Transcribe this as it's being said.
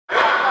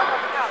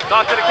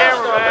Talk to the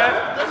camera, man.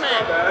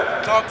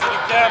 Talk to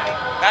the camera.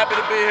 Happy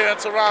to be here in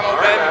Toronto,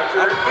 baby.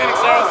 I'm from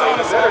Phoenix, Arizona,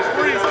 so I'm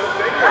freezing.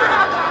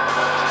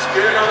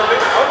 Spirit on the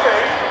list.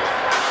 Okay.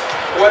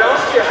 What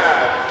else do you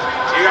have?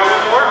 You got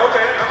one more?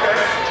 Okay, okay.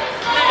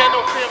 You ain't got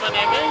no film in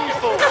there, man. You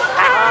fool.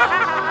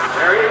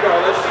 There you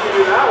go. Let's see you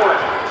do that one.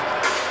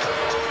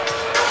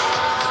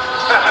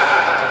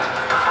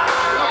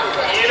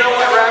 You know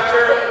what,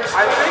 Raptor?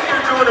 I think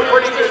you're doing a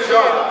pretty good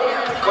job.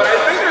 But I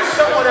think there's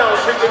someone else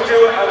who can do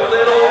it a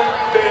little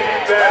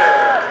bit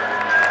better.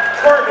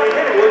 Courtney,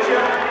 hit it, would you?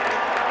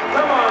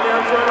 Come on now,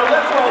 Toronto.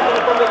 Let's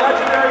welcome from the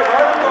legendary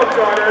Harlem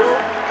Globetrotters.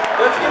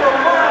 Let's give a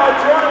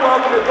loud Toronto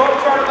welcome to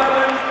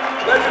Globetrotter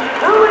legend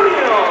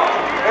perennial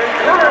and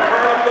current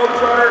Harlem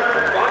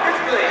Globetrotter, Bosh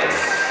Bliss.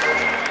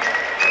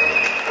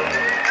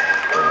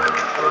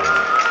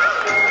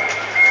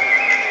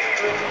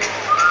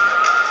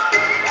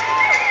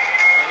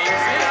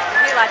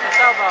 He like a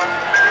showboat.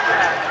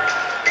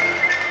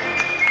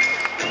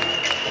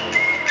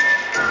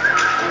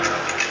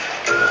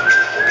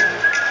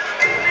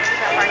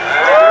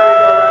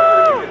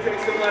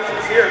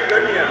 Here,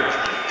 good yeah.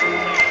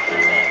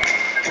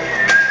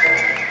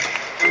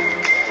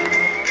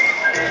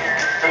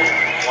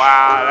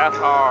 Wow, that's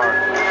hard.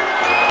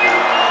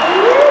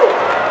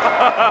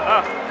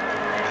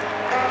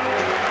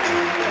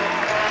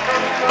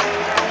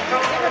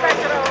 Give it back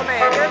to the old man.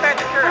 Give it back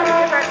to Curly. Give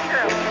it back to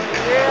Curly.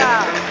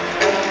 Yeah.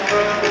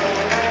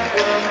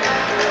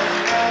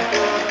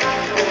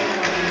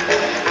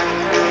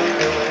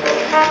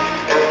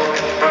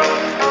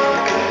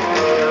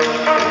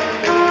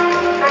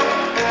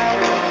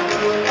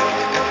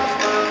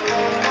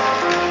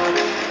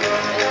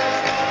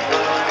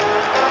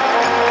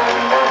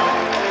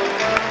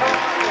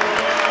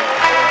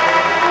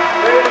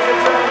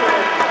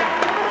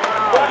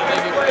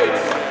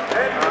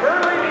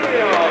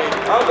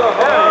 Of the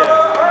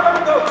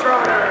Harlem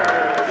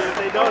Globetrotters. If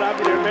they don't, I'll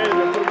be their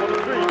manager and put them on the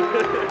street.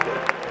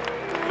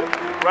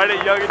 Right at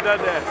Young and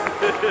done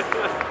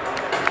that.